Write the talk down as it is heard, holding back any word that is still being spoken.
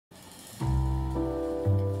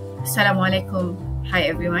Assalamualaikum. Hi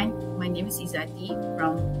everyone. My name is Izzati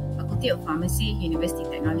from Faculty of Pharmacy, University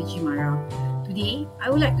Technology Mara. Today,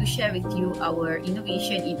 I would like to share with you our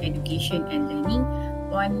innovation in education and learning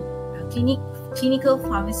on clinical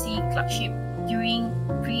pharmacy clerkship during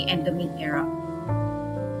pre-endemic era.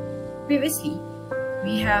 Previously,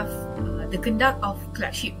 we have the conduct of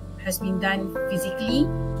clerkship has been done physically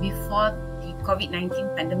before the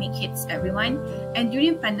COVID-19 pandemic hits everyone, and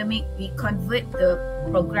during pandemic we convert the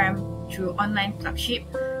program through online clerkship.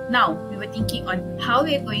 Now we were thinking on how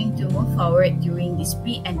we're going to move forward during this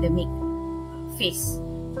pre-endemic phase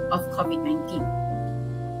of COVID-19.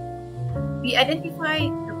 We identified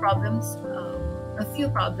the problems, a few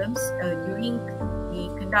problems during the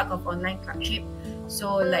conduct of online clerkship.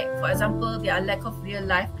 So like for example, there are lack of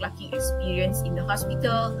real-life clerking experience in the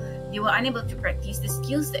hospital. They were unable to practice the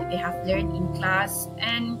skills that they have learned in class,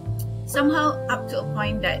 and somehow up to a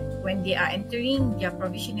point that when they are entering their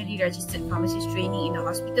provisionally registered pharmacist training in a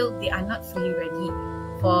hospital, they are not fully ready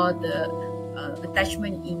for the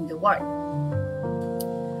attachment in the ward.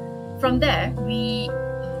 From there, we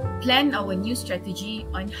plan our new strategy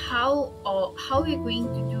on how we're going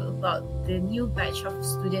to do about the new batch of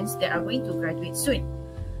students that are going to graduate soon.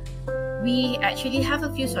 We actually have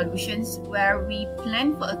a few solutions where we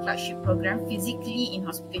plan for a clerkship program physically in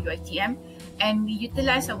Hospital UiTM, and we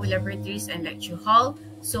utilize our laboratories and lecture hall.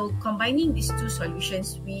 So combining these two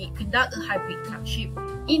solutions, we conduct a hybrid clerkship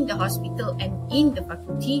in the hospital and in the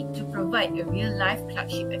faculty to provide a real-life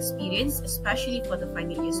clerkship experience, especially for the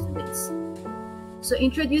final year students. So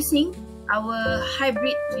introducing our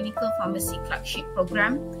hybrid clinical pharmacy clerkship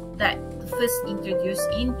program that first introduced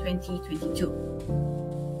in 2022.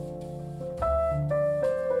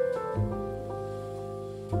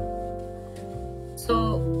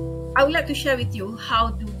 So I would like to share with you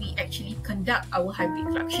how do we actually conduct our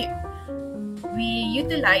hybrid clerkship. We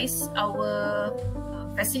utilize our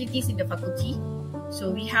facilities in the faculty.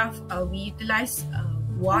 So we utilize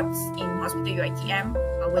wards in Hospital UiTM,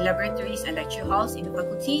 our laboratories and lecture halls in the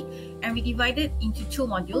faculty, and we divided into two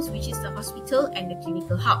modules, which is the hospital and the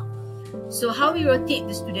clinical hub. So how we rotate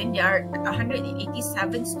the student, there are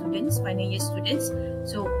 187 students, final year students.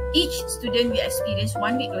 So each student will experience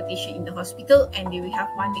 1 week rotation in the hospital, and they will have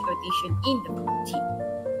 1 week rotation in the faculty.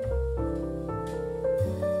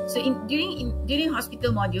 So during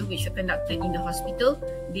hospital module, which are conducted in the hospital,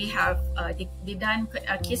 they have they done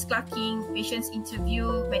case clerking, patients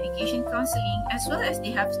interview, medication counselling, as well as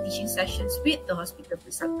they have teaching sessions with the hospital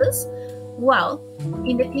preceptors. While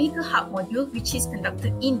in the clinical hub module, which is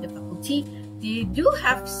conducted in the faculty, they do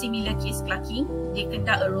have similar case clerking. They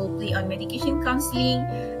conduct a role play on medication counselling,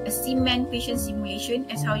 a CMAN patient simulation,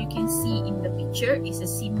 as how you can see in the picture is a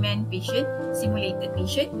CMAN patient, simulated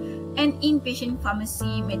patient, and inpatient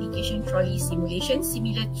pharmacy medication trolley simulation,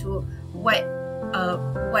 similar to what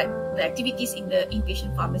the activities in the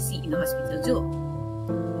inpatient pharmacy in the hospital do.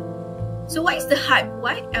 So what is the hype?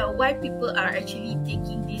 Why people are actually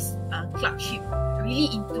taking this clerkship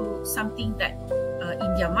really into something that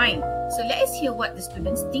in their mind? So let us hear what the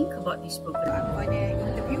students think about this program. I'm going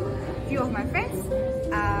to interview a few of my friends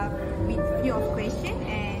with a few of questions,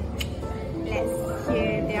 and let's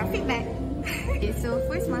hear their feedback. Okay, so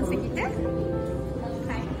first mangsa kita.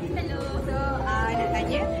 Hi. Hello. So nak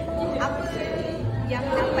tanya apa yang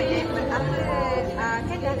dapat daripada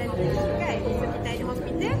kan dah lalu kan? So kita ada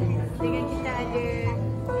hospital dengan kita ada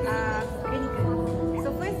clinical. So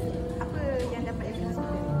first apa yang dapat daripada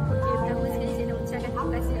hospital? Okay, pertama sekali saya nak ucapkan terima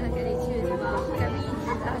kasih kepada lecturer sebab kami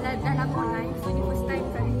dalam online. So ni first time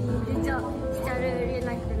kami belajar secara real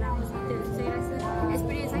life dalam hospital. Saya rasa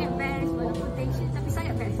experience sangat best, walaupun tension tapi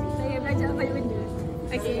sangat best. Saya belajar banyak benda.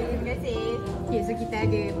 Okay, terima kasih. Okay, so kita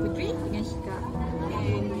ada Putri dengan Shika.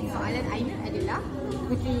 Dan soalan Aina adalah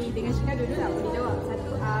Putri dengan Shika dulu-dulu lah boleh jawab.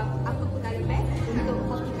 Satu, apa perkara best untuk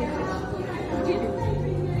hospital?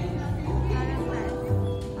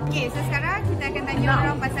 Okay, so sekarang kita akan tanya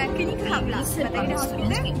orang pasal clinical hub lah. Listen on the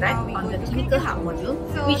students' feedback on the clinical hub module,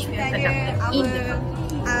 which we have conducted in the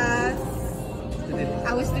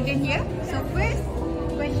our student here. So first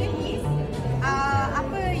question is,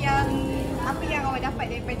 apa yang awak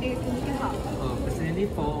dapat daripada clinical hub?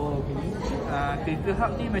 Personally for me, clinical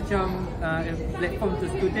hub ni macam platform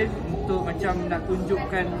untuk student untuk macam nak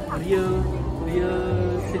tunjukkan real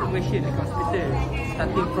situation dekat hospital,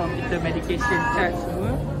 starting from kita medication chart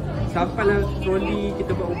semua sampailah trolley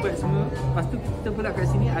kita buat ubat semua. Lepas tu kita pula kat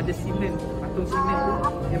sini ada simen, patung simen tu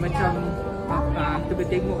yang macam kita boleh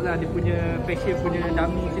tengok lah dia punya patient punya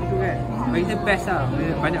dummy macam tu kan. Bagi kita best lah,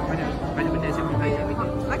 banyak benda saya boleh belajar lagi.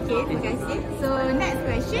 Okay, terima kasih. So next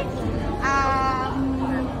question,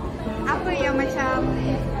 apa yang macam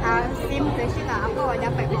impression lah, apa awak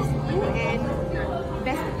dapat dari situ and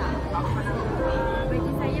best tak?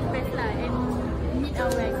 Bagi saya best lah and meet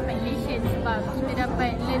our expectations sebab kita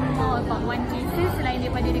dapat learn more about one cases selain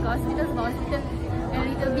daripada dekat hospital sebab hospital a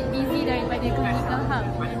little bit busy daripada clinical hub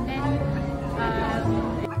and then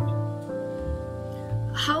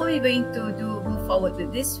how are we going to move forward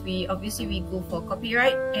with this? We go for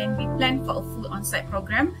copyright and we plan for a full on-site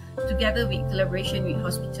program together with collaboration with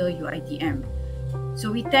Hospital UiTM.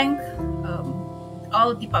 So we thank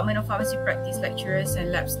all Department of Pharmacy Practice lecturers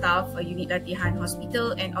and lab staff, Unit Latihan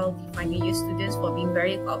Hospital, and all the final year students for being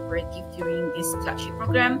very cooperative during this clerkship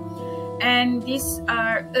program. And these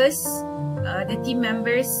are us, the team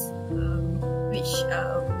members, which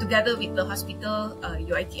together with the hospital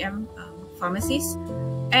UiTM pharmacists.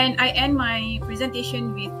 And I end my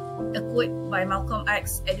presentation with a quote by Malcolm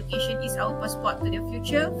X: "Education is our passport to the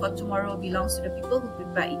future, for tomorrow belongs to the people who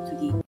prepare it today."